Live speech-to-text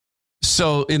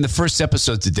So in the first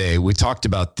episode today, we talked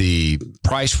about the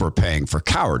price we're paying for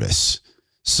cowardice.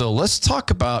 So let's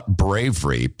talk about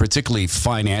bravery, particularly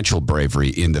financial bravery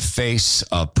in the face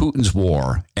of Putin's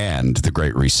war and the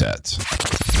Great Reset.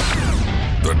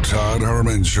 The Todd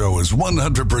Herman Show is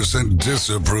 100%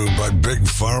 disapproved by big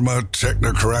pharma,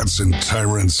 technocrats, and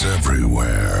tyrants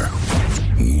everywhere.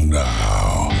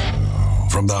 Now,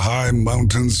 from the high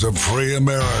mountains of free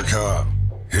America,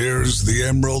 here's the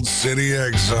Emerald City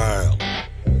exile,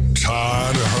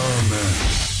 Todd Herman.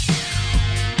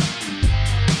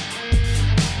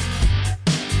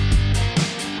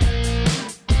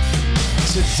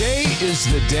 Today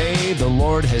is the day the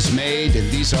Lord has made,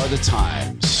 and these are the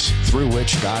times through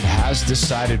which God has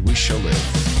decided we shall live.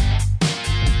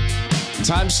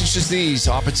 Times such as these,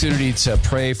 opportunity to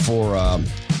pray for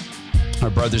our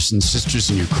brothers and sisters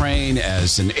in Ukraine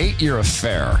as an 8-year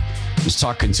affair. I was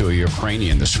talking to a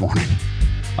Ukrainian this morning.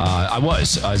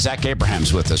 Zach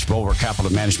Abraham's with us, Bulwark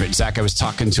Capital Management. Zach, I was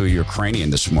talking to a Ukrainian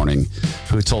this morning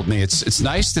who told me it's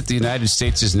nice that the United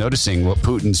States is noticing what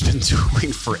Putin's been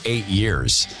doing for 8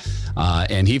 years.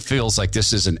 And he feels like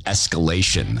this is an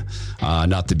escalation,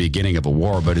 not the beginning of a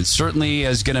war, but it certainly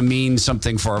is going to mean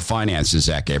something for our finances,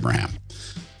 Zach Abraham.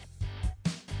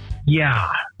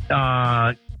 Yeah.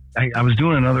 I was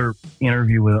doing another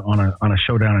interview on a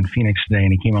show down in Phoenix today,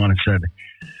 and he came on and said,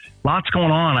 lots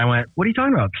going on. I went, what are you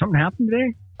talking about? Something happened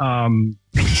today?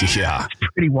 Yeah.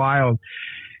 It's pretty wild.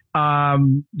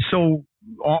 So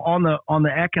on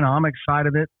the economic side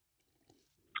of it,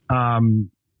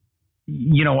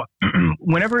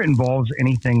 whenever it involves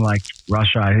anything like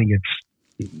Russia, I think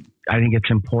it's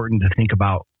important to think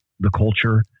about the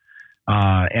culture,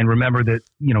 and remember that,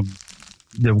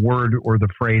 the word or the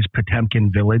phrase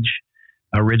Potemkin village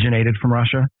originated from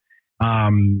Russia.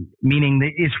 Meaning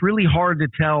that it's really hard to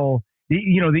tell,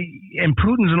 and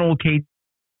Putin's an old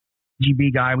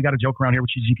KGB guy. We got a joke around here,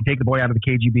 which is you can take the boy out of the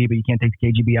KGB, but you can't take the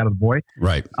KGB out of the boy.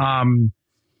 Right.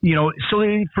 So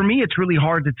for me, it's really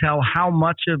hard to tell how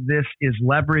much of this is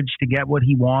leverage to get what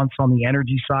he wants on the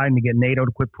energy side and to get NATO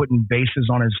to quit putting bases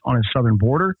on his southern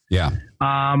border. Yeah.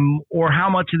 Or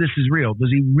how much of this is real? Does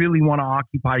he really want to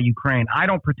occupy Ukraine? I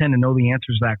don't pretend to know the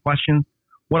answers to that question.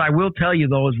 What I will tell you,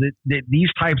 though, is that these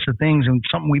types of things, and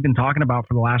something we've been talking about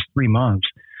for the last 3 months,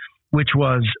 which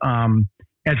was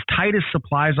as tight as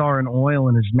supplies are in oil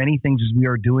and as many things as we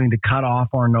are doing to cut off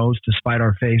our nose to spite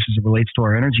our face as it relates to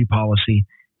our energy policy,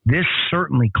 this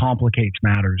certainly complicates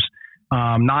matters,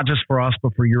 not just for us,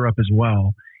 but for Europe as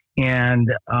well. And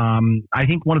I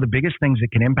think one of the biggest things that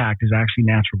can impact is actually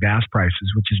natural gas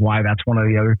prices, which is why that's one of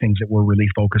the other things that we're really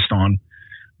focused on.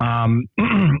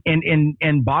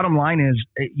 And bottom line is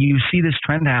you see this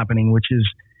trend happening, which is,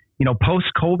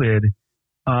 post-COVID,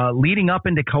 leading up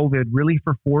into COVID, really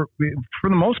for the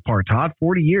most part, Todd,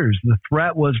 40 years, the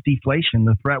threat was deflation.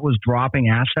 The threat was dropping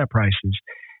asset prices.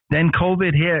 Then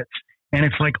COVID hits, and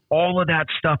it's like all of that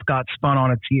stuff got spun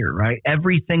on its ear, right?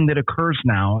 Everything that occurs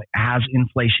now has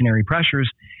inflationary pressures.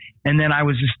 And then I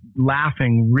was just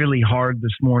laughing really hard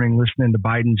this morning listening to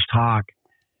Biden's talk.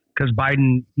 Because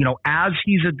Biden, as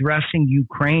he's addressing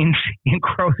Ukraine's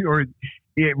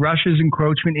Russia's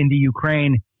encroachment into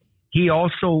Ukraine, he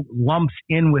also lumps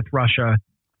in with Russia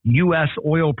U.S.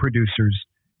 oil producers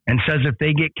and says if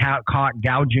they get caught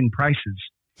gouging prices.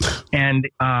 And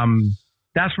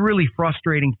that's really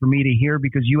frustrating for me to hear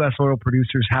because U.S. oil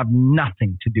producers have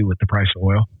nothing to do with the price of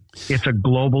oil. It's a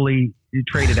globally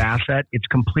traded asset. It's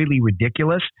completely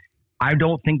ridiculous. I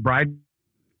don't think Biden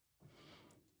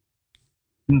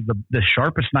the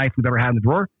sharpest knife we've ever had in the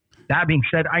drawer. That being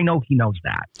said, I know he knows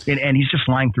that, and he's just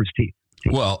lying through his teeth.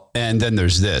 Well, and then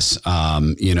there's this,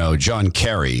 John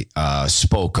Kerry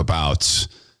spoke about,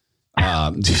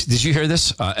 did you hear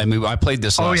this? I played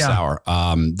this last hour,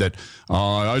 that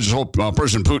I just hope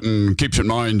President Putin keeps in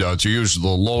mind to use the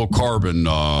low carbon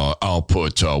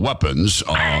output weapons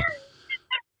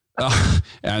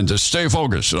and to stay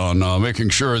focused on making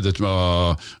sure that,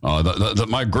 that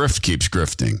my grift keeps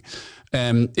grifting.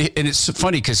 And it's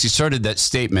funny because he started that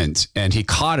statement and he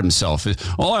caught himself.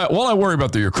 I worry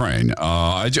about the Ukraine.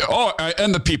 And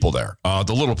the people there,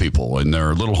 the little people in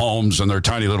their little homes and their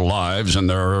tiny little lives and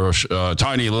their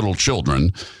tiny little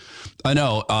children. I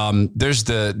know there's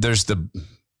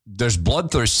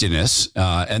bloodthirstiness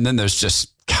and then there's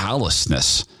just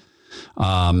callousness.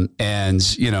 I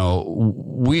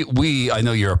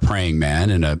know you're a praying man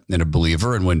and a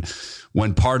believer. And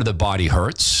when part of the body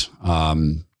hurts,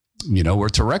 we're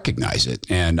to recognize it.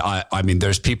 And I mean,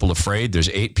 there's people afraid. There's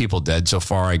 8 people dead so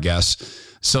far, I guess.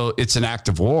 So it's an act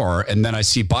of war. And then I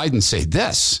see Biden say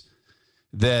this,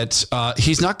 that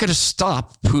he's not going to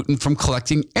stop Putin from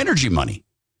collecting energy money.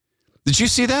 Did you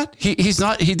see that? He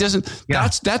doesn't. Yeah.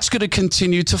 That's going to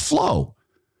continue to flow.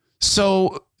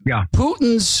 So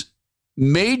Putin's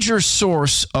major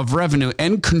source of revenue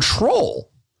and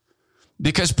control,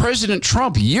 because President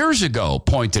Trump years ago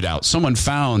pointed out, someone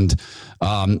found,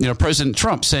 President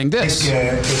Trump saying this.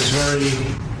 It's very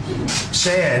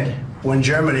sad when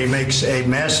Germany makes a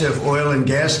massive oil and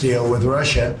gas deal with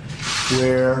Russia,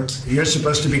 where you're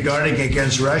supposed to be guarding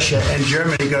against Russia, and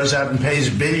Germany goes out and pays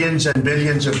billions and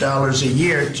billions of dollars a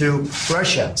year to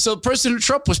Russia. So President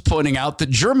Trump was pointing out that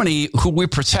Germany, who we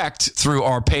protect through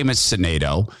our payments to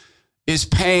NATO, is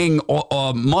paying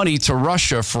money to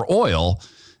Russia for oil,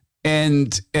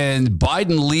 and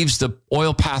Biden leaves the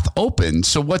oil path open.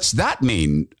 So what's that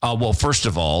mean? Well, first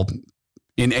of all,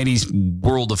 in any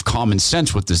world of common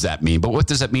sense, what does that mean? But what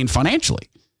does that mean financially?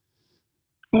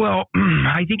 Well,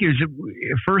 I think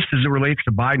first, as it relates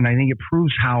to Biden, I think it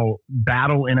proves how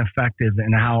battle ineffective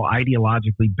and how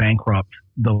ideologically bankrupt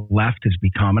the left has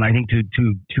become. And I think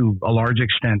to a large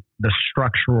extent, the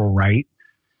structural right,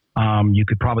 you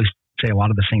could probably say a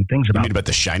lot of the same things about. You mean about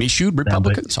the shiny shoed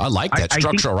Republicans? I like that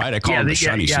structural right. I call them the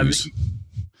shiny shoes.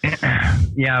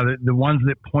 The ones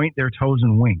that point their toes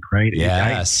and wink, right?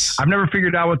 Yes. I've never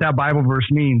figured out what that Bible verse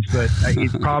means, but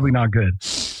it's probably not good.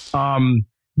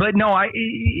 But no, I think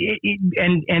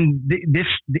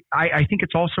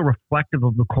it's also reflective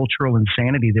of the cultural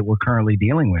insanity that we're currently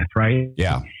dealing with, right?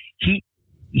 Yeah.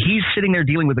 He's sitting there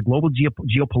dealing with a global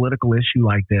geopolitical issue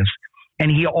like this, and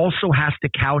he also has to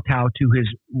kowtow to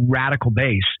his radical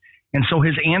base. And so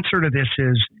his answer to this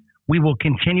is, we will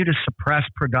continue to suppress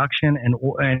production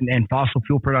and fossil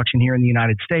fuel production here in the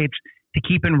United States to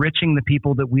keep enriching the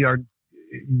people that we are,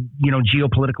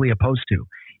 geopolitically opposed to.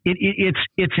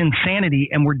 It's insanity,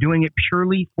 and we're doing it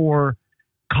purely for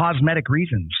cosmetic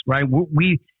reasons, right?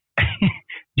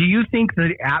 Do you think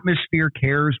the atmosphere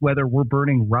cares whether we're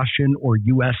burning Russian or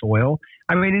U.S. oil?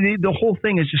 I mean, the whole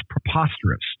thing is just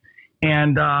preposterous,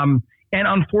 and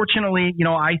unfortunately,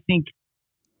 I think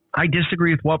I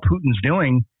disagree with what Putin's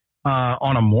doing.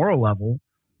 On a moral level,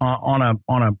 on a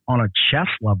chess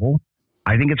level,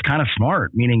 I think it's kind of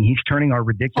smart. Meaning he's turning our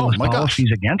ridiculous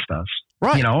policies against us.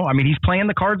 Right. He's playing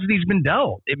the cards that he's been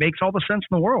dealt. It makes all the sense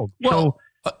in the world. Well,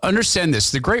 so understand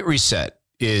this: the Great Reset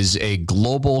is a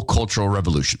global cultural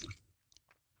revolution.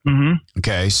 Mm-hmm.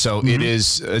 Okay, so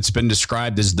it's been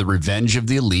described as the revenge of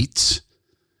the elites.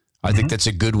 I think that's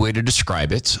a good way to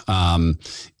describe it.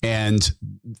 And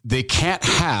they can't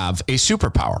have a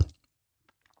superpower,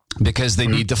 because they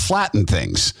need to flatten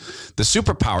things. The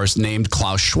superpowers named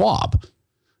Klaus Schwab.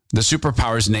 The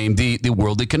superpowers named the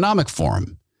World Economic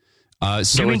Forum. Do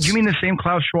you mean the same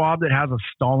Klaus Schwab that has a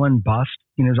Stalin bust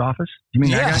in his office? Do you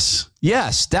mean that guy?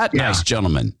 Yes, that nice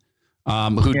gentleman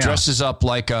who dresses up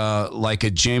like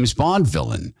a James Bond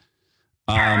villain.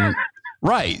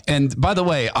 Right. And by the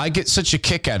way, I get such a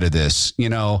kick out of this.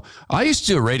 I used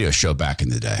to do a radio show back in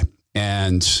the day.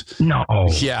 And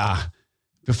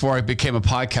before I became a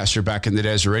podcaster back in the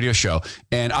day as a radio show.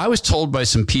 And I was told by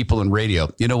some people in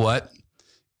radio, you know what?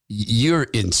 You're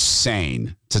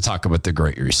insane to talk about the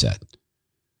Great Reset.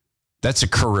 That's a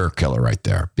career killer right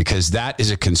there, because that is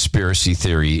a conspiracy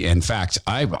theory. In fact,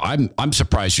 I'm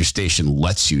surprised your station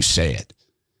lets you say it.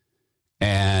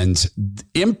 And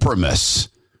Imprimis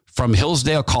from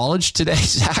Hillsdale College today,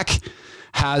 Zach,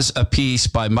 has a piece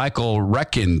by Michael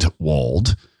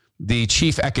Reckenwald, the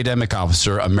chief academic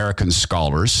officer, American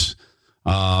Scholars.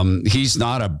 He's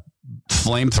not a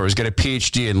flamethrower. He's got a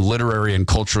PhD in literary and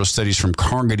cultural studies from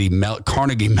Carnegie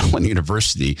Mellon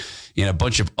University and a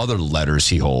bunch of other letters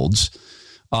he holds.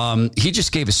 He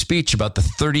just gave a speech about the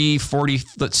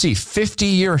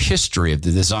 50-year history of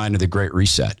the design of the Great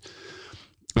Reset.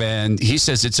 And he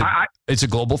says it's a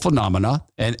global phenomena,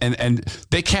 and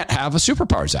they can't have a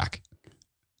superpower, Zach.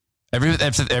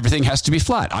 Everything has to be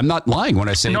flat. I'm not lying when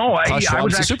I say Klaus Schwab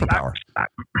is a superpower.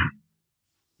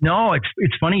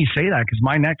 It's funny you say that, because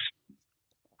my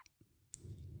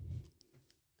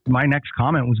next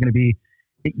comment was going to be,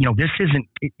 this isn't.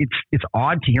 It's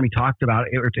odd to hear me talk about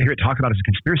it, or to hear it talked about as a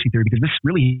conspiracy theory, because this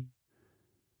really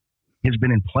has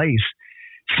been in place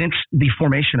since the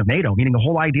formation of NATO. Meaning, the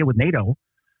whole idea with NATO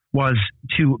was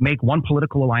to make one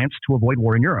political alliance to avoid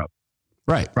war in Europe.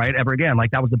 Right. Ever again.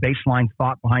 Like, that was the baseline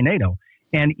thought behind NATO.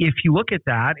 And if you look at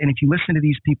that, and if you listen to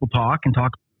these people talk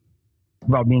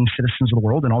about being citizens of the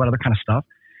world and all that other kind of stuff,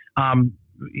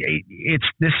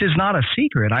 this is not a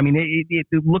secret. I mean,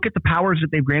 look at the powers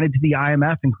that they've granted to the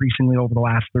IMF increasingly over the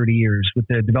last 30 years with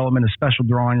the development of special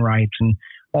drawing rights and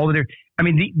all of their. I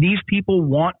mean, these people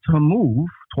want to move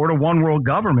toward a one world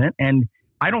government, and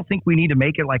I don't think we need to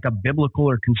make it like a biblical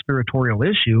or conspiratorial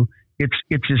issue.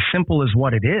 It's as simple as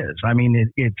what it is. I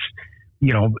mean,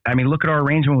 look at our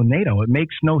arrangement with NATO. It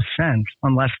makes no sense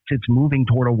unless it's moving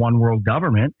toward a one world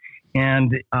government.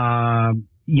 And,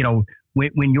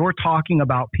 when you're talking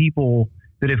about people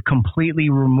that have completely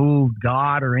removed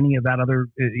God or any of that other,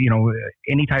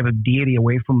 any type of deity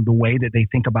away from the way that they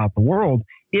think about the world,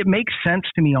 it makes sense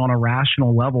to me on a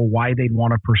rational level why they'd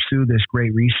want to pursue this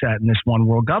great reset and this one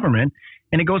world government.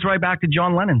 And it goes right back to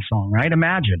John Lennon's song, right?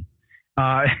 Imagine.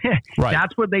 Right.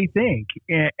 That's what they think.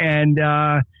 And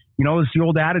it's the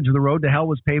old adage, the road to hell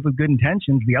was paved with good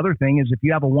intentions. The other thing is if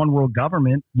you have a one world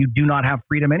government, you do not have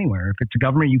freedom anywhere. If it's a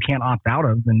government you can't opt out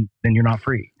of, then you're not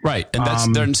free. Right.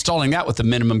 And they're installing that with the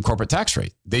minimum corporate tax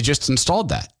rate. They just installed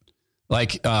that.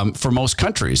 Like for most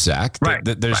countries, Zach,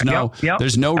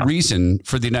 there's no reason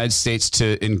for the United States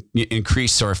to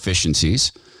increase our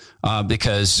efficiencies.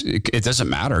 Because it doesn't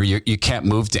matter. You can't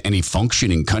move to any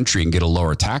functioning country and get a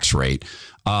lower tax rate.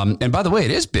 And by the way, it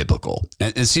is biblical.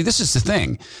 And see, this is the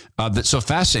thing that's so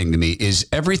fascinating to me is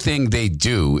everything they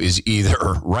do is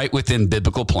either right within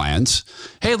biblical plans.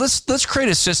 Hey, let's create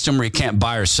a system where you can't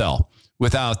buy or sell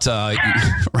without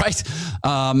right.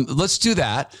 Let's do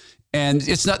that. And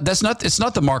it's not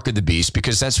the mark of the beast,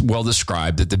 because that's well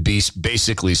described, that the beast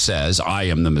basically says, I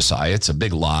am the Messiah. It's a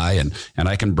big lie, and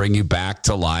I can bring you back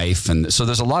to life. And so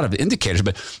there's a lot of indicators,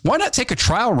 but why not take a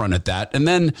trial run at that? And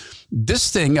then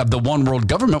this thing of the one world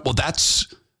government, well, that's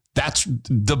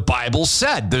the Bible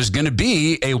said there's going to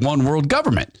be a one world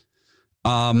government.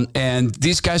 And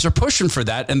these guys are pushing for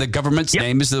that, and the government's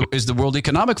name is the World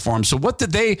Economic Forum. So what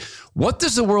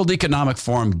does the World Economic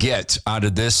Forum get out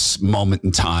of this moment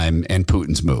in time and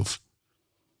Putin's move?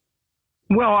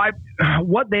 Well,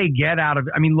 what they get out of,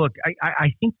 look,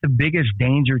 I think the biggest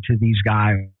danger to these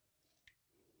guys,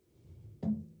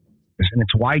 and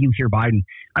it's why you hear Biden.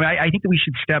 I think that we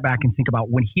should step back and think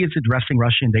about when he is addressing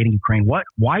Russia invading Ukraine.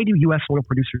 Why do U.S. oil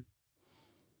producers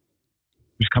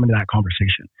come into that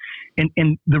conversation?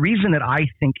 And the reason that I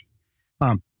think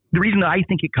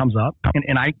it comes up,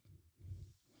 and I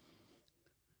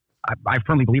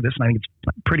firmly believe this, and I think it's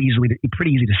pretty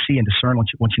easy to see and discern once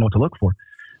you know what to look for.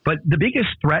 But the biggest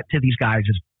threat to these guys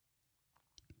is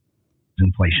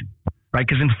inflation, right?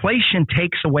 Because inflation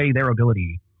takes away their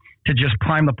ability to just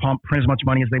prime the pump, print as much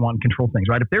money as they want, and control things,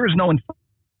 right? If there is no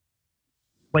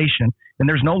inflation, then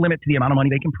there's no limit to the amount of money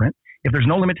they can print. If there's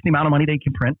no limit to the amount of money they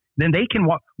can print, then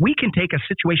we can take a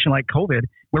situation like COVID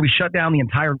where we shut down the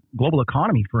entire global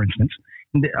economy, for instance.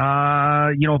 And,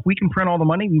 if we can print all the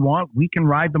money we want, we can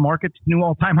ride the market to new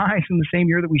all-time highs in the same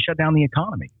year that we shut down the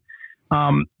economy.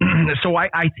 So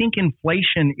I think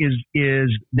inflation is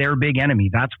their big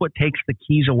enemy. That's what takes the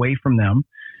keys away from them.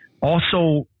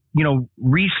 Also,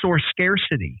 resource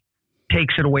scarcity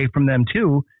takes it away from them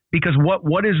too. Because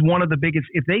what is one of the biggest,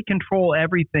 if they control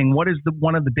everything, what is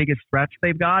one of the biggest threats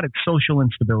they've got? It's social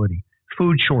instability,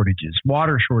 food shortages,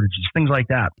 water shortages, things like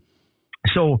that.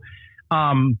 So,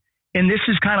 and this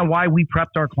is kind of why we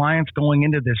prepped our clients going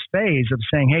into this phase of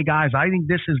saying, hey guys, I think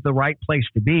this is the right place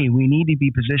to be. We need to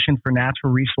be positioned for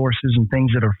natural resources and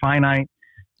things that are finite,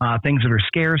 things that are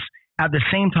scarce. At the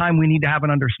same time, we need to have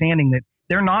an understanding that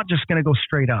they're not just going to go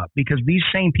straight up, because these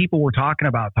same people we're talking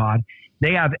about, Todd,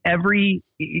 they have everything.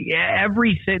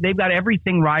 They've got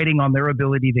everything riding on their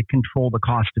ability to control the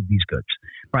cost of these goods,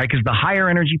 right? Because the higher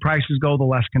energy prices go, the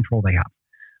less control they have.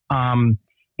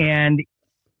 And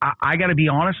I got to be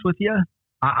honest with you.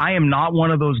 I am not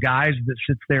one of those guys that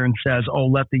sits there and says, "Oh,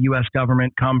 let the U.S.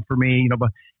 government come for me." But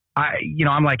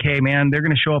I'm like, "Hey, man, they're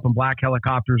going to show up in black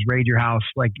helicopters, raid your house."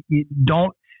 Like,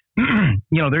 don't.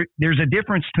 There's a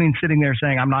difference between sitting there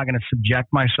saying, I'm not going to subject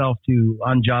myself to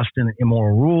unjust and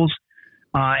immoral rules.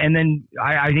 And then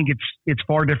I think it's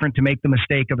far different to make the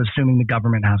mistake of assuming the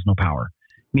government has no power.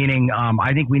 Meaning,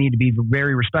 I think we need to be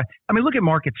very respectful. Look at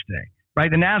markets today,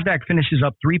 right? The NASDAQ finishes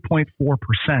up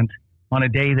 3.4% on a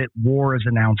day that war is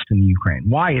announced in the Ukraine.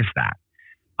 Why is that?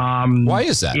 Why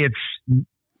is that?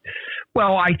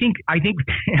 I think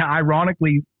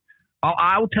ironically,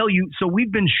 I'll tell you, so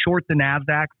we've been short the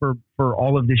NASDAQ for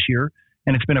all of this year,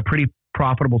 and it's been a pretty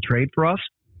profitable trade for us.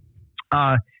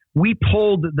 We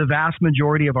pulled the vast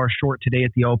majority of our short today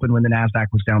at the open when the NASDAQ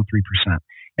was down 3%.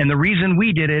 And the reason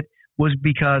we did it was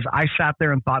because I sat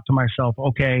there and thought to myself,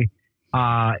 okay,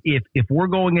 if we're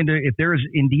going into, if there is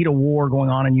indeed a war going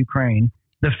on in Ukraine,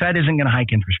 the Fed isn't going to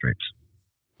hike interest rates.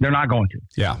 They're not going to.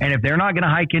 Yeah. And if they're not going to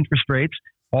hike interest rates,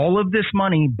 all of this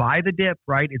money by the dip,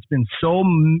 right? It's been so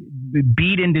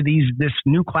beat into this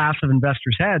new class of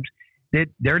investors' heads that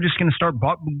they're just going to start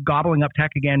gobbling up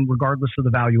tech again, regardless of the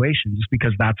valuation, just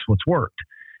because that's what's worked.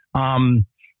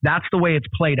 That's the way it's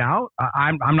played out.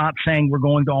 I'm not saying we're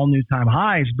going to all new time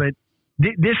highs, but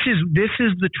this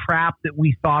is the trap that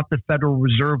we thought the Federal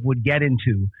Reserve would get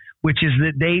into, which is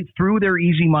that they, through their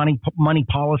easy money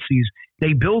policies,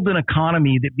 they build an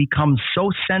economy that becomes so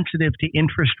sensitive to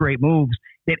interest rate moves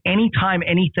that anytime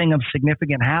anything of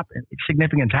significance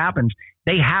happens,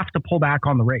 they have to pull back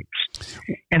on the rates.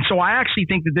 And so I actually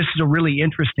think that this is a really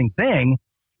interesting thing,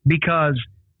 because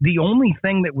the only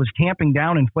thing that was tamping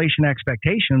down inflation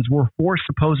expectations were 4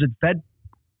 supposed Fed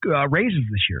raises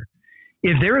this year.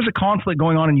 If there is a conflict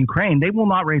going on in Ukraine, they will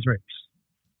not raise rates,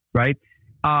 right?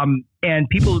 And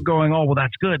people are going, oh, well,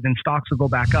 that's good, then stocks will go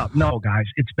back up. No, guys,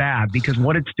 it's bad, because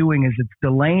what it's doing is it's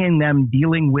delaying them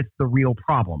dealing with the real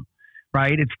problem,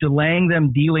 right? It's delaying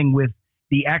them dealing with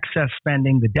the excess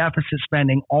spending, the deficit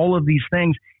spending, all of these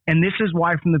things. And this is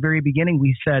why from the very beginning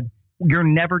we said, you're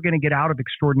never going to get out of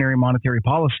extraordinary monetary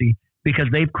policy, because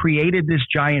they've created this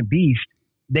giant beast.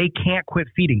 They can't quit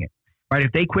feeding it, right?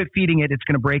 If they quit feeding it, it's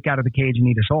going to break out of the cage and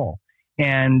eat us all.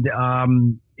 And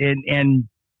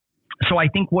so I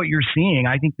think what you're seeing,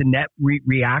 I think the net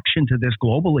reaction to this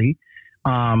globally,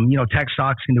 tech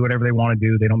stocks can do whatever they want to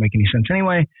do. They don't make any sense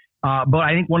anyway. But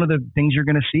I think one of the things you're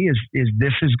going to see is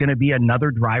this is going to be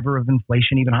another driver of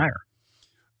inflation even higher.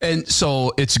 And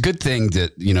so it's a good thing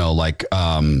that,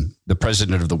 the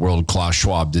president of the world, Klaus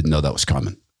Schwab, didn't know that was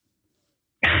coming.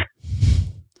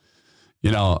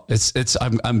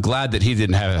 I'm glad that he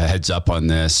didn't have a heads up on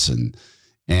this, and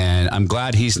I'm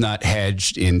glad he's not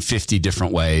hedged in 50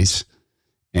 different ways.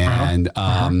 And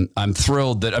I'm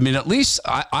thrilled that, at least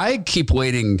I keep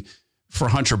waiting for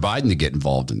Hunter Biden to get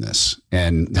involved in this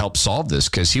and help solve this,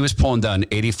 because he was pulling down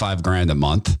 $85,000 a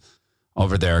month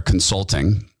over there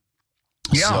consulting.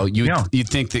 Yeah, so you'd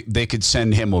think that they could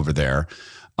send him over there.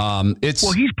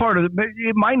 He's part of it, but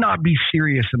it might not be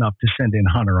serious enough to send in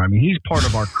Hunter. He's part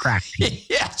of our crack team.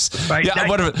 Yes. Right. Yeah,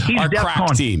 our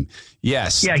crack team.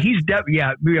 Yes. Yeah.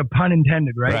 Pun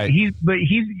intended, right? He's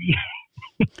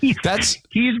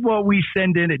what we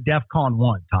send in at DEFCON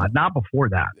 1, Todd, not before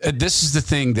that. This is the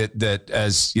thing that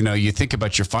as you think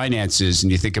about your finances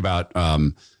and you think about,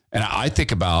 and I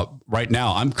think about right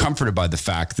now, I'm comforted by the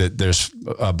fact that there's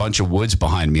a bunch of woods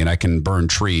behind me and I can burn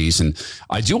trees. And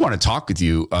I do want to talk with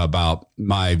you about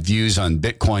my views on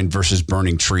Bitcoin versus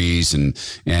burning trees and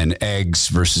eggs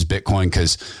versus Bitcoin,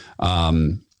 because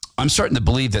I'm starting to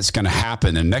believe that's going to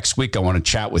happen. And next week, I want to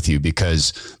chat with you,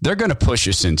 because they're going to push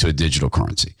us into a digital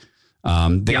currency.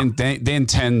 They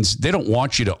don't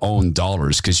want you to own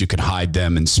dollars, because you can hide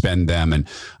them and spend them. And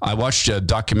I watched a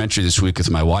documentary this week with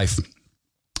my wife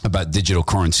about digital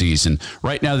currencies. And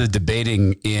right now there's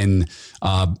debating in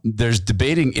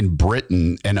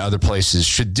Britain and other places,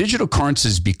 should digital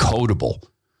currencies be codable?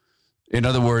 In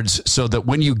other words, so that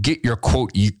when you get your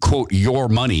quote, your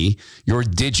money, your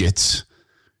digits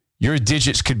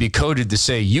could be coded to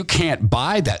say, you can't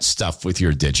buy that stuff with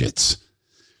your digits.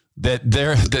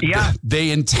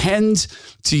 They intend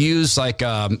to use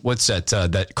what's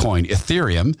that coin,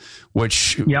 Ethereum,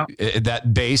 which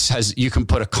that base has, you can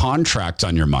put a contract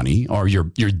on your money or your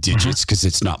digits, because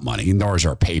it's not money, nor is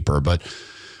our paper. But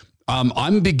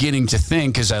I'm beginning to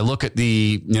think, as I look at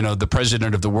the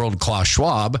president of the world, Klaus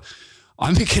Schwab,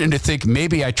 I'm beginning to think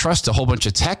maybe I trust a whole bunch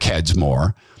of tech heads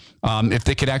more. If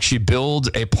they could actually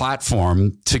build a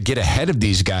platform to get ahead of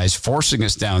these guys, forcing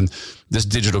us down this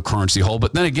digital currency hole.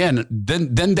 But then again,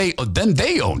 then they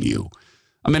own you.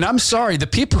 I'm sorry, the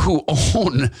people who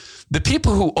own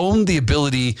the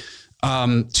ability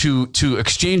to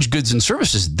exchange goods and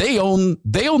services, they own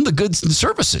the goods and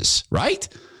services, right?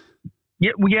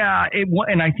 Yeah.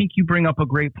 And I think you bring up a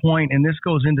great point, and this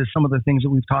goes into some of the things that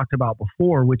we've talked about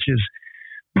before, which is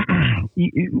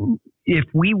if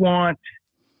we want.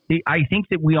 I think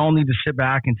that we all need to sit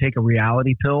back and take a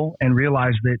reality pill and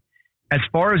realize that as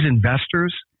far as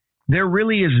investors, there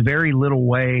really is very little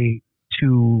way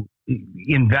to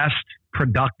invest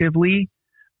productively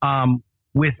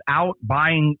without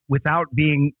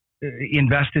being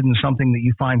invested in something that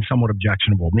you find somewhat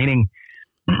objectionable. Meaning,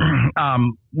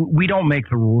 we don't make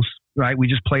the rules, right? We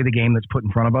just play the game that's put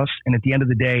in front of us. And at the end of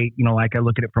the day, I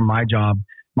look at it from my job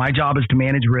is to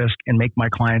manage risk and make my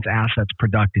clients' assets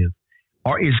productive.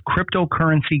 Is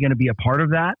cryptocurrency going to be a part of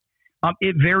that?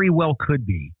 It very well could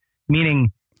be.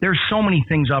 Meaning, there's so many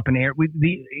things up in the air.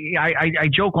 I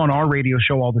joke on our radio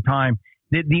show all the time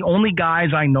that the only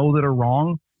guys I know that are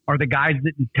wrong are the guys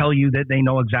that tell you that they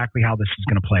know exactly how this is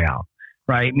going to play out,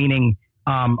 right? Meaning,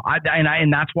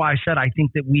 and that's why I said I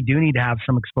think that we do need to have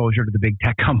some exposure to the big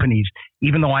tech companies,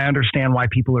 even though I understand why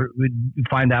people would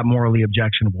find that morally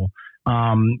objectionable.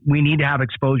 We need to have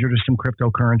exposure to some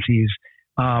cryptocurrencies.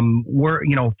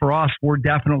 For us, we're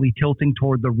definitely tilting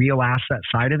toward the real asset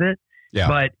side of it. Yeah.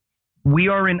 But We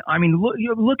are in, I mean,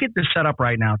 look at the setup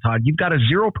right now, Todd. You've got a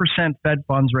 0% Fed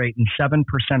funds rate and 7%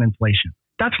 inflation.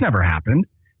 That's never happened.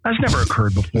 That's never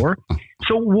occurred before.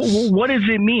 So what does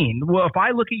it mean? Well, if I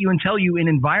look at you and tell you in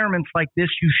environments like this,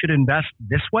 you should invest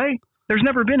this way, there's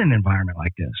never been an environment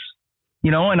like this,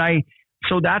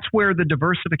 so that's where the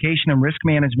diversification and risk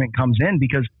management comes in,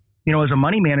 because, as a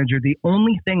money manager, the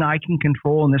only thing I can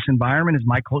control in this environment is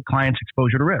my client's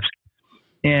exposure to risk.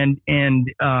 And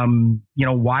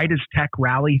why does tech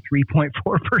rally 3.4%?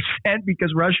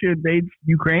 Because Russia invades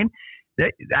Ukraine.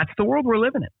 That's the world we're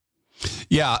living in.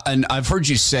 Yeah. And I've heard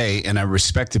you say, and I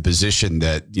respect the position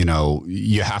that,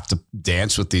 you have to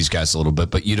dance with these guys a little bit,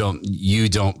 but you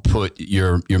don't put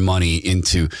your money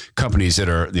into companies that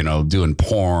are, doing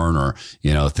porn or,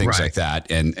 things like that.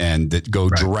 And that go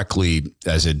directly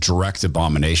as a direct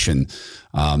abomination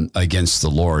against the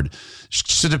Lord.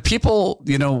 So the people,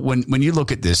 when you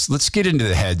look at this, let's get into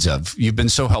the heads of, you've been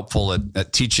so helpful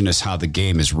at teaching us how the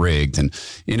game is rigged. And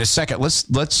in a second, let's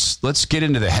get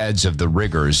into the heads of the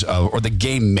riggers or the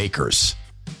game makers.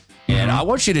 And I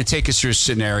want you to take us through a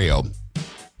scenario.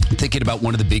 I'm thinking about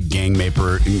one of the big gang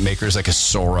makers like a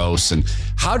Soros, and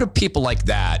how do people like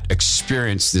that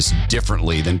experience this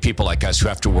differently than people like us who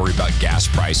have to worry about gas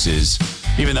prices,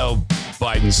 even though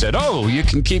Biden said, you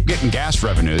can keep getting gas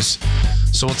revenues.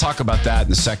 So we'll talk about that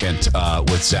in a second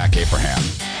with Zach Abraham.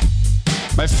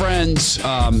 My friends,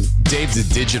 Dave the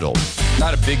Digital,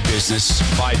 not a big business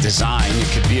by design. It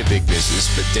could be a big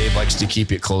business, but Dave likes to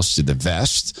keep it close to the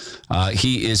vest.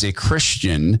 He is a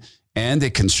Christian and a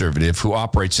conservative who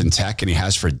operates in tech, and he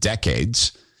has for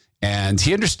decades. And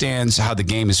he understands how the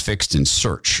game is fixed in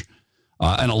search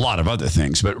and a lot of other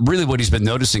things. But really what he's been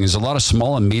noticing is a lot of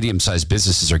small and medium-sized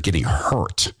businesses are getting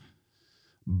hurt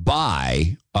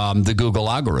by the Google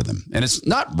algorithm. And it's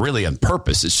not really on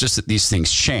purpose. It's just that these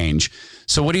things change.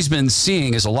 So what he's been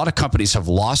seeing is a lot of companies have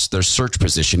lost their search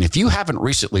position. If you haven't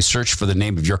recently searched for the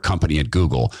name of your company at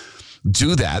Google,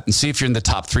 do that and see if you're in the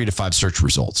top 3 to 5 search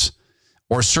results.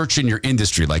 Or search in your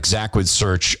industry, like Zach would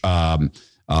search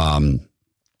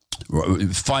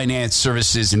finance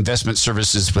services, investment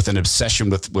services with an obsession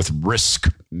with risk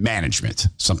management,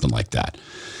 something like that.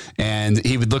 And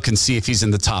he would look and see if he's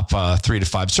in the top 3 to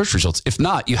 5 search results. If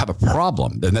not, you have a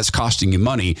problem, and that's costing you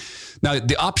money. Now,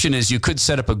 the option is you could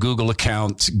set up a Google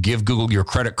account, give Google your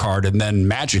credit card, and then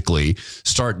magically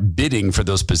start bidding for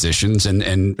those positions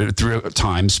and through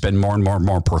time spend more and more and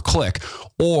more per click.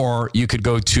 Or you could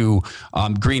go to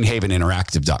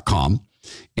greenhaveninteractive.com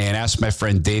and ask my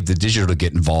friend Dave the Digital to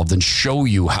get involved and show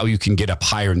you how you can get up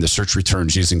higher in the search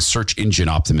returns using search engine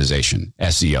optimization,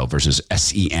 SEO versus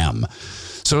SEM.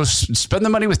 So spend the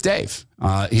money with Dave.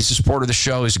 He's a supporter of the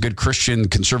show. He's a good Christian,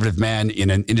 conservative man in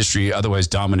an industry otherwise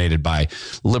dominated by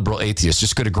liberal atheists.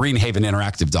 Just go to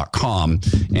greenhaveninteractive.com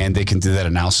and they can do that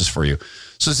analysis for you.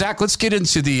 So Zach, let's get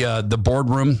into the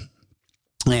boardroom,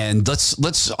 and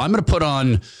I'm going to put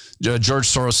on George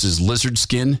Soros's lizard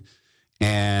skin.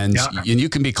 And you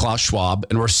can be Klaus Schwab,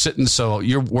 and we're sitting. So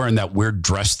you're wearing that weird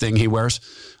dress thing he wears.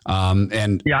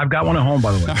 And I've got one at home,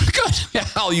 by the way. Good. Yeah,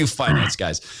 all you finance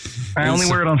guys. I only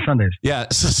wear it on Sundays. Yeah.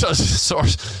 So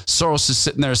Soros is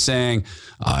sitting there saying,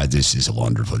 "This is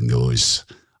wonderful news.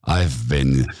 I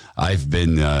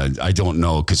don't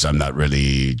know, because I'm not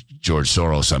really George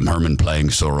Soros. I'm Herman playing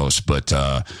Soros, but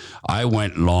I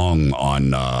went long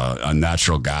on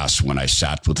natural gas when I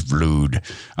sat with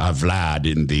Vlad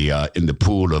in the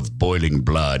pool of boiling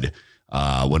blood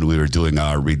when we were doing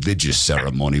our religious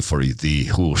ceremony for the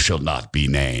who shall not be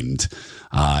named.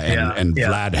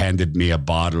 Vlad handed me a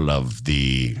bottle of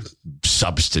the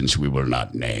substance we will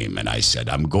not name, and I said,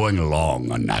 I'm going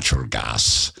along on natural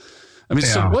gas." I mean,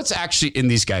 so what's actually in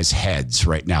these guys' heads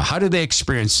right now? How do they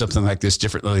experience something like this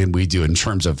differently than we do in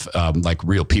terms of like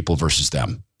real people versus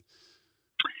them?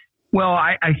 Well,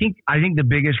 I think the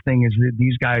biggest thing is that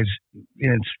these guys,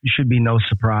 it should be no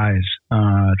surprise.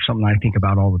 It's something I think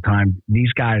about all the time.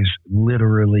 These guys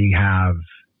literally have,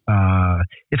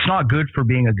 it's not good for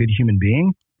being a good human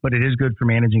being, but it is good for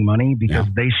managing money, because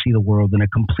they see the world in a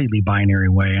completely binary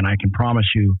way. And I can promise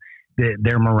you,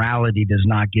 their morality does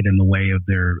not get in the way of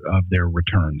their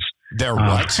returns. They're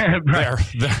what? Right.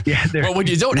 Well, when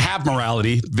you don't have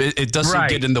morality, it doesn't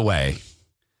get in the way.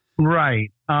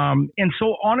 Right. And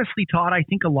so honestly, Todd, I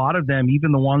think a lot of them,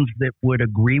 even the ones that would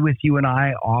agree with you and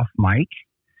I off mic,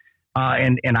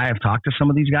 and I have talked to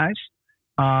some of these guys,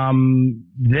 their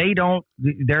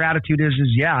attitude is,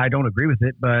 I don't agree with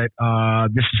it, but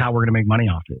this is how we're going to make money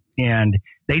off it. And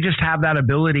they just have that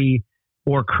ability,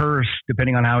 or curse,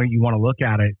 depending on how you want to look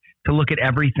at it, to look at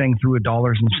everything through a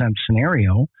dollars and cents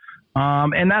scenario.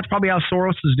 And that's probably how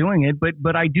Soros is doing it.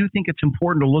 But I do think it's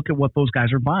important to look at what those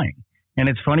guys are buying. And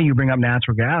it's funny you bring up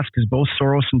natural gas because both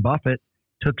Soros and Buffett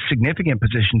took significant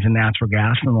positions in natural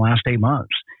gas in the last 8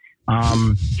 months.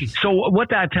 So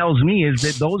what that tells me is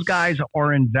that those guys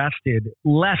are invested,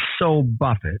 less so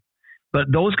Buffett,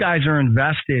 but those guys are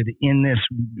invested in this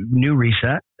new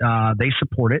reset. They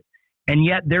support it, and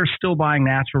yet they're still buying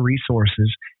natural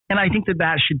resources. And I think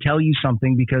that should tell you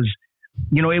something because,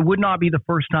 you know, it would not be the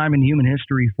first time in human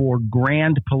history for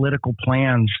grand political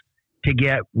plans to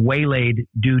get waylaid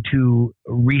due to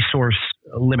resource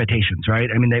limitations, right?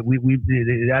 I mean,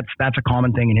 that's a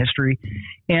common thing in history.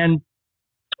 And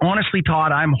honestly,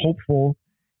 Todd, I'm hopeful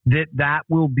that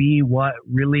will be what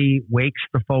really wakes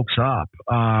the folks up.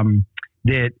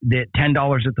 That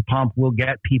 $10 at the pump will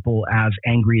get people as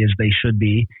angry as they should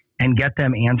be and get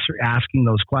them asking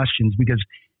those questions because,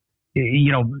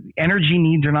 you know, energy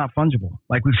needs are not fungible.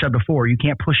 Like we've said before, you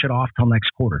can't push it off till next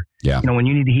quarter. Yeah. You know, when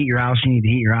you need to heat your house, you need to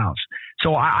heat your house.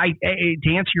 So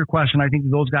to answer your question, I think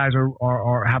those guys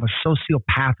have a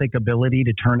sociopathic ability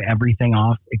to turn everything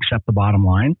off except the bottom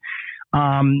line.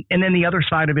 And then the other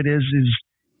side of it is,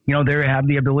 you know, they have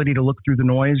the ability to look through the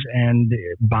noise and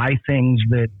buy things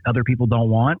that other people don't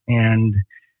want and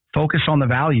focus on the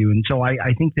value. And so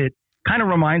I think that kind of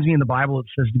reminds me in the Bible, it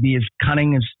says to be as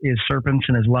cunning as serpents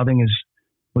and as loving as,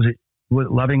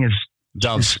 loving as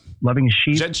doves, loving as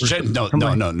sheep? No.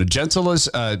 Gentle as,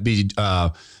 what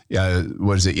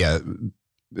is it? Yeah.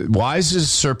 Wise as a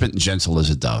serpent, gentle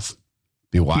as a dove.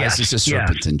 Be wise as a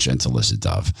serpent and gentle as a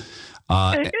dove.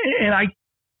 And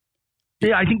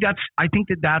I think that's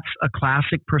a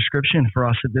classic prescription for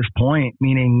us at this point,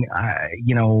 meaning,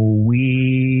 you know,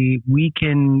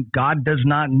 God does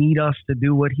not need us to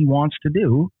do what he wants to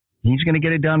do. He's going to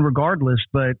get it done regardless.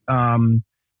 But,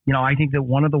 you know, I think that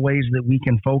one of the ways that we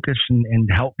can focus and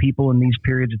help people in these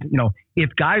periods, you know, if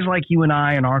guys like you and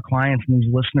I and our clients and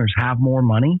these listeners have more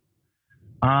money,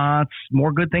 it's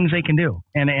more good things they can do.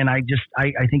 And I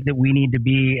think that we need to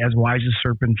be as wise as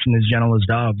serpents and as gentle as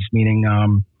doves, meaning,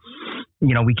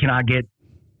 you know, we cannot get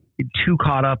too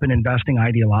caught up in investing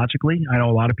ideologically. I know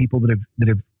a lot of people that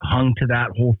have hung to that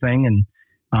whole thing and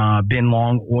been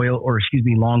long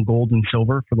gold and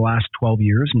silver for the last 12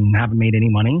 years and haven't made any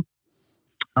money.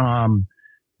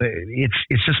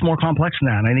 It's just more complex than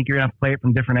that. And I think you're gonna have to play it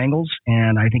from different angles.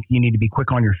 And I think you need to be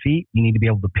quick on your feet. You need to be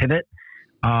able to pivot.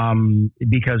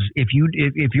 Because if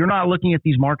you're not looking at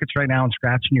these markets right now and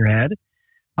scratching your head,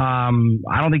 I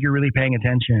don't think you're really paying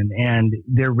attention, and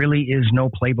there really is no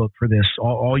playbook for this.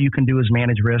 All you can do is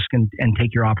manage risk and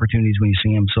take your opportunities when you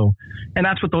see them. So, and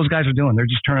that's what those guys are doing. They're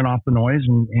just turning off the noise,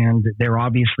 and they're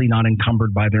obviously not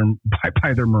encumbered by their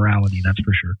morality. That's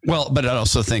for sure. Well, but I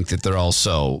also think that they're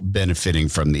also benefiting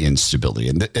from the instability,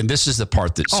 and this is the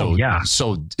part that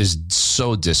is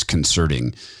so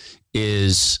disconcerting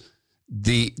is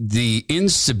the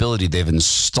instability they've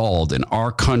installed in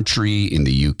our country, in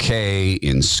the UK,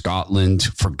 in Scotland,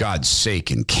 for God's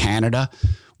sake, in Canada,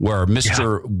 where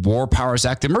Mr. War Powers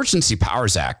Act, the Emergency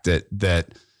Powers Act that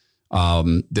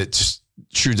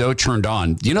Trudeau turned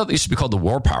on, you know, it used to be called the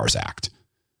War Powers Act.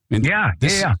 I mean,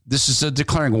 this is a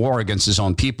declaring war against his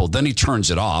own people. Then he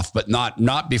turns it off, but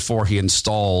not before he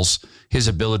installs his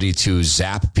ability to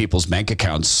zap people's bank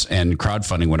accounts and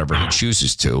crowdfunding whenever he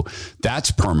chooses to.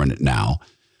 That's permanent now.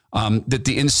 That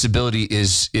the instability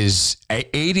is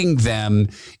aiding them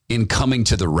in coming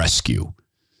to the rescue.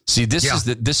 See, this is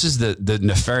the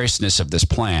nefariousness of this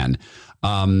plan.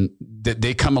 That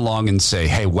they come along and say,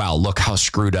 hey, wow, look how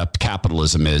screwed up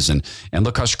capitalism is. And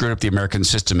look how screwed up the American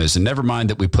system is. And never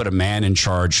mind that we put a man in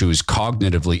charge who is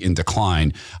cognitively in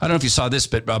decline. I don't know if you saw this,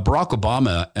 but Barack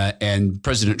Obama and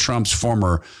President Trump's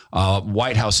former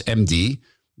White House MD,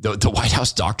 the White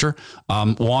House doctor,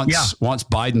 wants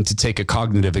Biden to take a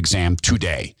cognitive exam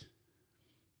today.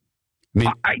 I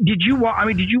mean, did you watch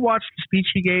the speech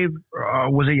he gave?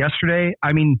 Was it yesterday?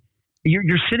 I mean,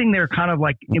 you're sitting there kind of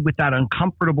like with that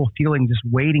uncomfortable feeling, just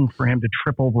waiting for him to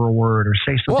trip over a word or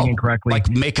say something incorrectly. Like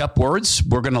make up words.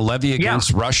 We're going to levy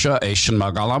against Russia a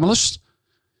shenmagalamalist.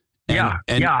 And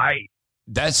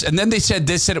then they said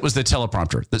it was the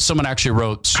teleprompter that someone actually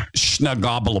wrote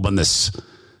shnagabalabanis.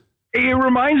 It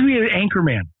reminds me of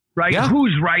Anchorman, right? Yeah.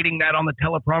 Who's writing that on the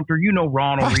teleprompter? You know,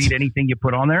 Ron will read anything you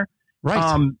put on there.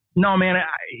 Right. No, man,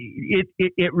 it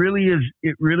really is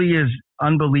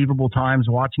unbelievable times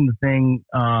watching the thing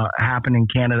happen in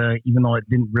Canada, even though it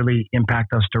didn't really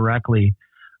impact us directly.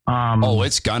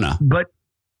 It's gonna. But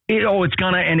it's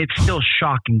gonna, and it's still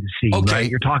shocking to see. Okay. Right?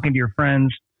 You're talking to your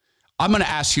friends. I'm going to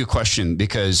ask you a question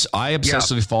because I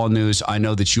obsessively follow news. I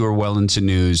know that you are well into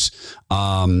news.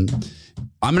 I'm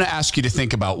going to ask you to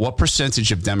think about what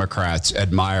percentage of Democrats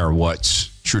admire what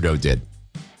Trudeau did.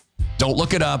 Don't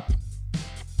look it up.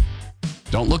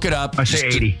 Don't look it up. I say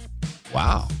 80.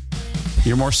 Wow.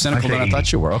 You're more cynical than I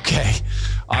thought you were. Okay.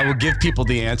 I will give people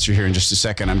the answer here in just a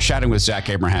second. I'm chatting with Zach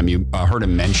Abraham. You heard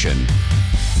him mention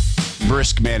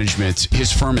risk management.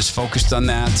 His firm is focused on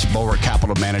that, Bulwark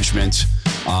Capital Management.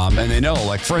 And they know,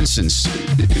 like, for instance,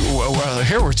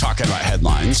 here we're talking about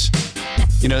headlines,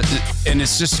 and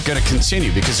it's just going to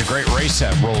continue because the great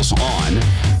reset rolls on.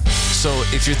 So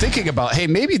if you're thinking about, hey,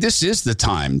 maybe this is the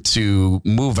time to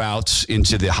move out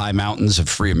into the high mountains of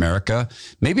free America.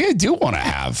 Maybe I do want to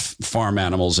have farm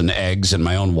animals and eggs and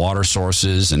my own water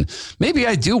sources. And maybe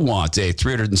I do want a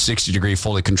 360-degree,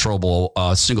 fully controllable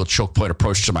single choke point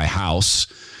approach to my house,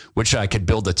 which I could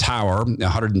build a tower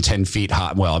 110 feet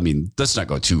high. Well, I mean, let's not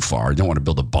go too far. I don't want to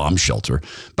build a bomb shelter.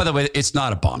 By the way, it's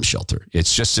not a bomb shelter.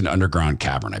 It's just an underground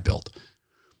cavern I built.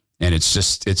 And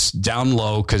it's down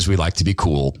low because we like to be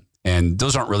cool. And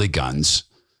those aren't really guns.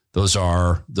 Those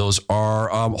are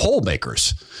hole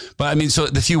makers. But I mean, so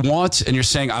if you want, and you're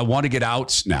saying, I want to get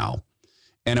out now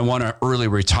and I want to early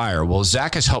retire. Well,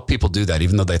 Zach has helped people do that,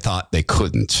 even though they thought they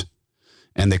couldn't.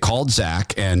 And they called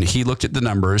Zach and he looked at the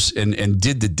numbers and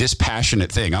did the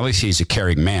dispassionate thing. Obviously, he's a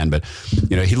caring man, but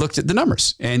he looked at the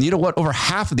numbers. And you know what? Over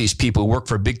half of these people who work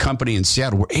for a big company in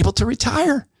Seattle were able to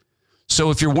retire.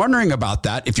 So if you're wondering about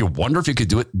that, if you wonder if you could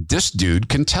do it, this dude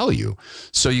can tell you.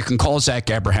 So you can call Zach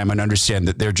Abraham and understand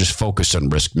that they're just focused on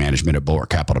risk management at Bulwark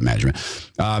Capital Management.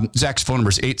 Zach's phone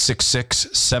number is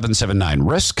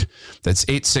 866-779-RISK. That's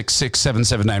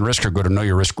 866-779-RISK, or go to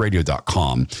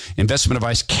knowyourriskradio.com. Investment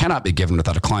advice cannot be given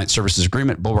without a client services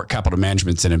agreement. Bulwark Capital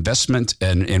Management is an investment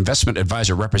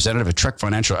advisor representative of Trek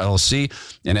Financial LLC,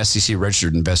 an SEC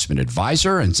registered investment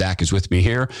advisor. And Zach is with me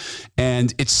here.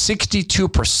 And it's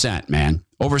 62%, man.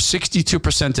 Over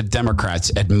 62% of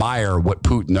Democrats admire what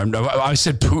Putin, I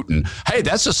said Putin. Hey,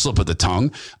 that's a slip of the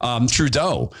tongue.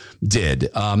 Trudeau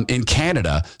did in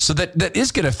Canada. So that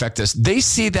is going to affect us. They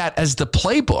see that as the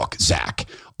playbook, Zach.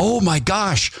 Oh my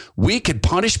gosh, we could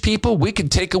punish people. We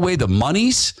could take away the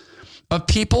monies of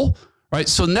people. Right.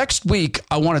 So next week,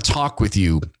 I want to talk with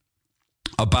you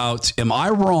about, am I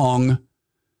wrong?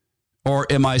 Or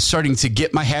am I starting to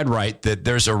get my head right that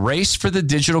there's a race for the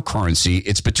digital currency?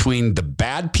 It's between the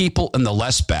bad people and the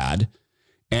less bad.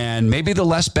 And maybe the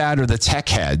less bad are the tech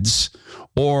heads.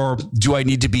 Or do I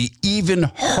need to be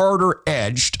even harder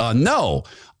edged? No,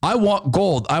 I want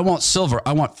gold. I want silver.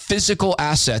 I want physical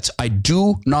assets. I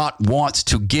do not want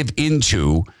to give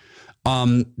into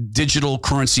digital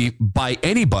currency by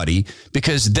anybody,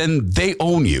 because then they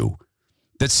own you.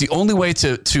 That's the only way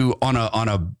to on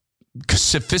a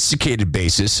sophisticated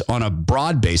basis, on a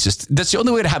broad basis. That's the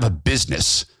only way to have a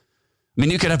business. I mean,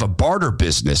 you could have a barter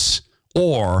business,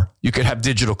 or you could have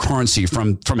digital currency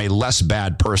from a less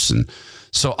bad person.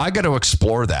 So I got to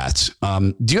explore that.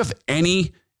 Do you have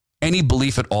any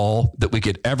belief at all that we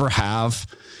could ever have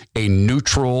a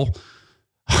neutral?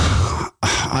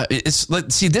 This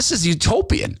is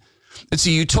utopian. It's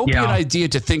a utopian idea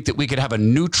to think that we could have a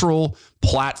neutral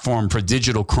platform for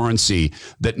digital currency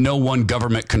that no one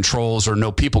government controls or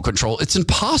no people control. It's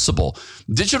impossible.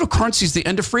 Digital currency is the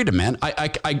end of freedom, man.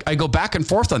 I go back and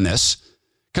forth on this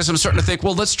because I'm starting to think,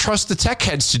 well, let's trust the tech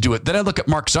heads to do it. Then I look at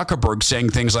Mark Zuckerberg saying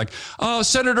things like, oh,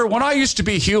 Senator, when I used to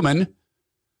be human,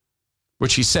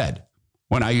 which he said,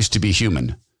 when I used to be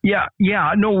human. Yeah.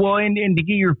 No, well, and to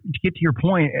get to your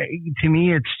point, to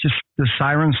me, it's just the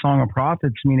siren song of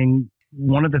prophets, meaning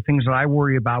one of the things that I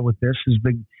worry about with this is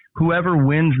whoever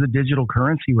wins the digital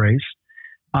currency race,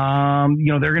 they're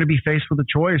going to be faced with a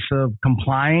choice of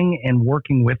complying and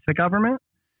working with the government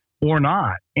or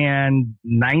not. And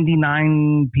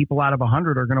 99 people out of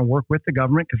 100 are going to work with the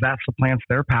government because that supplants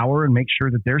their power and make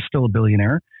sure that they're still a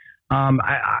billionaire.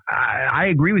 I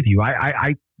agree with you.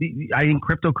 I think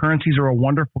cryptocurrencies are a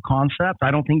wonderful concept.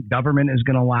 I don't think government is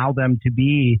going to allow them to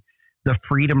be the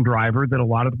freedom driver that a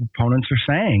lot of the proponents are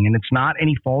saying. And it's not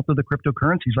any fault of the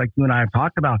cryptocurrencies like you and I have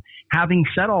talked about. Having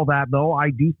said all that, though, I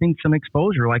do think some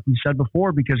exposure, like we said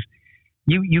before, because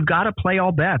you've got to play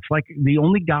all bets. Like the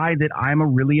only guy that I'm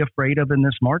really afraid of in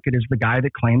this market is the guy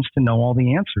that claims to know all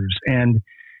the answers. And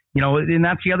and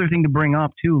that's the other thing to bring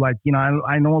up too. Like,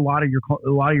 I know a lot of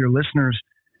your listeners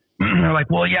are like,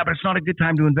 well, yeah, but it's not a good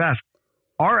time to invest.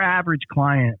 Our average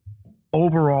client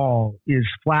overall is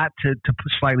flat to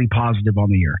slightly positive on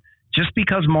the year. Just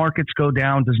because markets go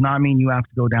down does not mean you have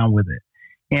to go down with it.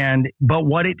 But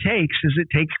what it takes is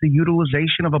the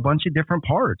utilization of a bunch of different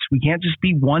parts. We can't just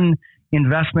be one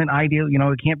investment idea.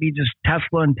 It can't be just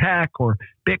Tesla and tech or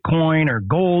Bitcoin or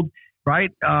gold,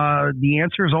 right? The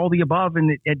answer is all the above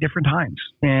and at different times.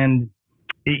 And,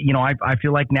 I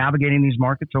feel like navigating these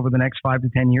markets over the next 5 to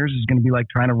 10 years is going to be like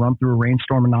trying to run through a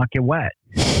rainstorm and not get wet.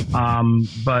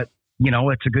 But,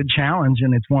 it's a good challenge,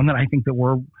 and it's one that I think that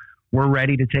we're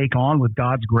ready to take on with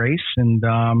God's grace. And,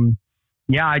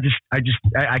 I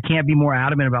can't be more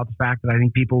adamant about the fact that I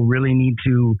think people really need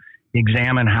to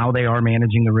examine how they are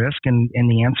managing the risk, and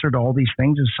the answer to all these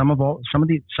things is some of all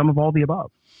the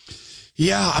above.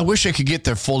 Yeah, I wish I could get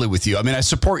there fully with you. I mean, I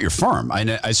support your firm.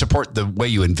 I support the way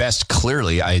you invest.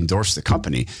 Clearly, I endorse the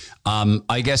company.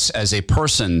 I guess as a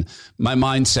person, my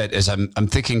mindset is I'm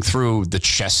thinking through the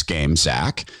chess game,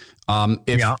 Zach.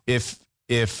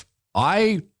 If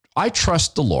I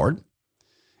trust the Lord,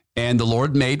 and the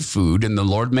Lord made food, and the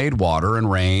Lord made water and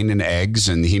rain and eggs,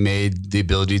 and he made the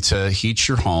ability to heat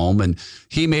your home, and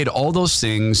he made all those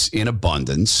things in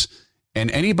abundance. And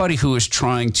anybody who is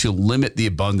trying to limit the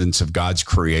abundance of God's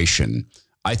creation,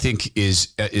 I think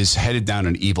is headed down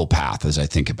an evil path as I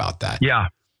think about that. Yeah.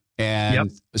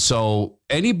 And so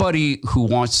anybody who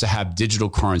wants to have digital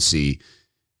currency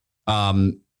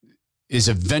is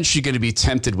eventually going to be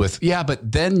tempted with,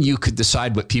 but then you could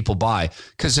decide what people buy.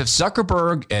 Because if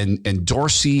Zuckerberg and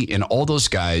Dorsey and all those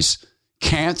guys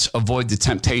can't avoid the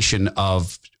temptation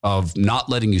of not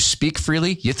letting you speak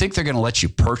freely, you think they're going to let you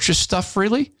purchase stuff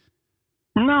freely?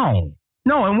 No.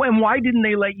 And why didn't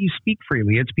they let you speak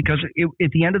freely? It's because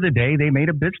at the end of the day, they made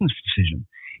a business decision.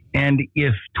 And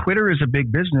if Twitter is a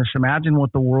big business, imagine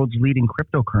what the world's leading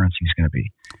cryptocurrency is going to be.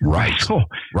 Right. So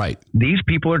these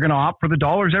people are going to opt for the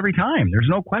dollars every time. There's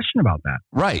no question about that.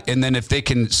 Right. And then if they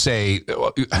can say,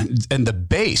 and the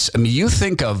base, I mean, you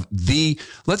think of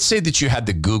let's say that you had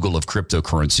the Google of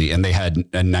cryptocurrency and they had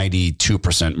a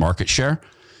 92% market share.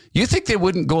 You think they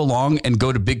wouldn't go along and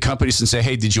go to big companies and say,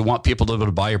 hey, did you want people to be able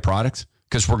to buy your product?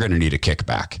 Because we're going to need a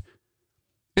kickback.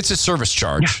 It's a service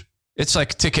charge. Yeah. It's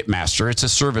like Ticketmaster. It's a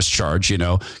service charge,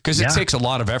 because it takes a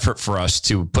lot of effort for us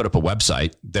to put up a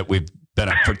website that we've been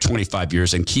up for 25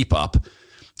 years and keep up.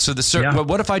 So but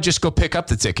what if I just go pick up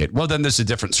the ticket? Well, then there's a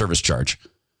different service charge.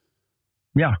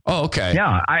 Yeah. Oh, okay.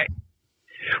 Yeah.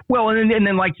 And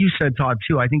then like you said, Todd,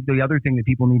 too, I think the other thing that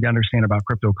people need to understand about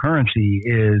cryptocurrency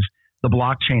is the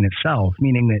blockchain itself,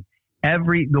 meaning that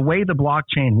the way the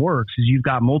blockchain works is you've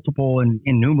got multiple and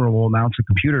innumerable amounts of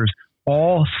computers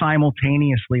all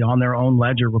simultaneously on their own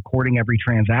ledger recording every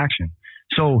transaction.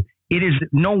 So it is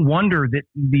no wonder that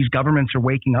these governments are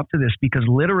waking up to this, because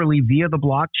literally via the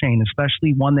blockchain,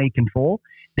 especially one they control,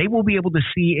 they will be able to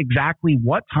see exactly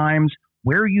what times,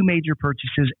 where you made your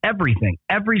purchases, everything.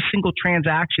 Every single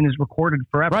transaction is recorded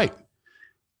forever. Right.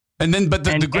 And then, but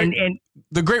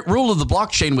the great rule of the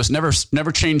blockchain was never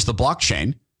change the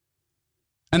blockchain.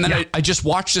 And then I just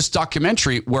watched this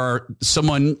documentary where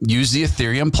someone used the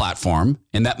Ethereum platform,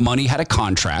 and that money had a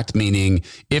contract, meaning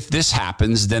if this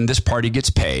happens, then this party gets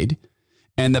paid.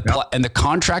 And the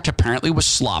contract apparently was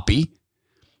sloppy.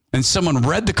 And someone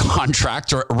read the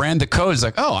contract or ran the code. It's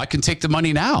like, oh, I can take the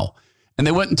money now. And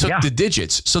they went and took the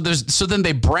digits. So then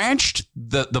they branched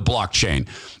the blockchain.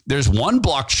 There's one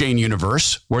blockchain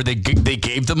universe where they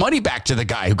gave the money back to the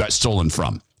guy who got stolen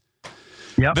from.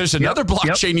 Yep. There's another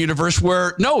blockchain universe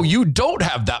where, no, you don't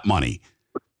have that money.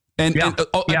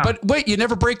 But wait, you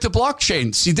never break the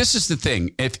blockchain. See, this is the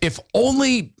thing. If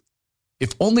only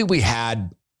we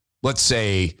had, let's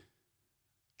say,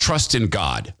 trust in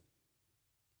God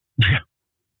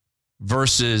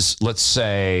versus, let's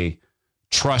say,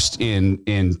 trust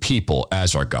in people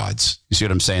as our gods. You see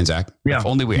what I'm saying, Zach? Yeah. If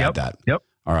only we had that. Yep.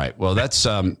 All right. Well, that's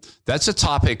a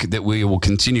topic that we will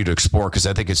continue to explore, because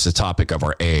I think it's the topic of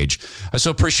our age. I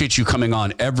so appreciate you coming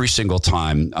on every single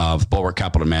time. Bulwark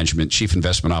Capital Management, Chief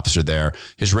Investment Officer there.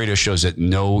 His radio show's at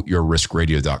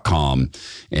knowyourriskradio.com.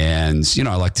 And,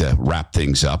 I like to wrap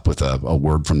things up with a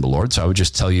word from the Lord. So I would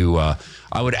just tell you, I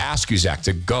would ask you, Zach,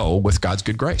 to go with God's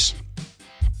good grace.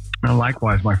 And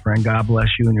likewise, my friend. God bless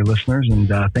you and your listeners, and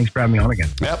thanks for having me on again.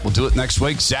 Yep, we'll do it next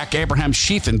week. Zach Abraham,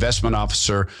 Chief Investment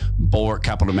Officer, Bulwark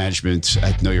Capital Management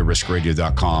at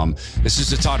knowyourriskradio.com. This is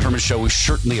the Todd Herman Show. We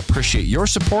certainly appreciate your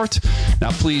support.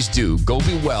 Now, please do go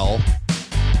be well,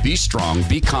 be strong,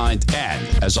 be kind,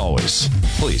 and as always,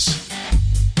 please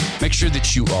make sure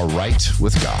that you are right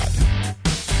with God.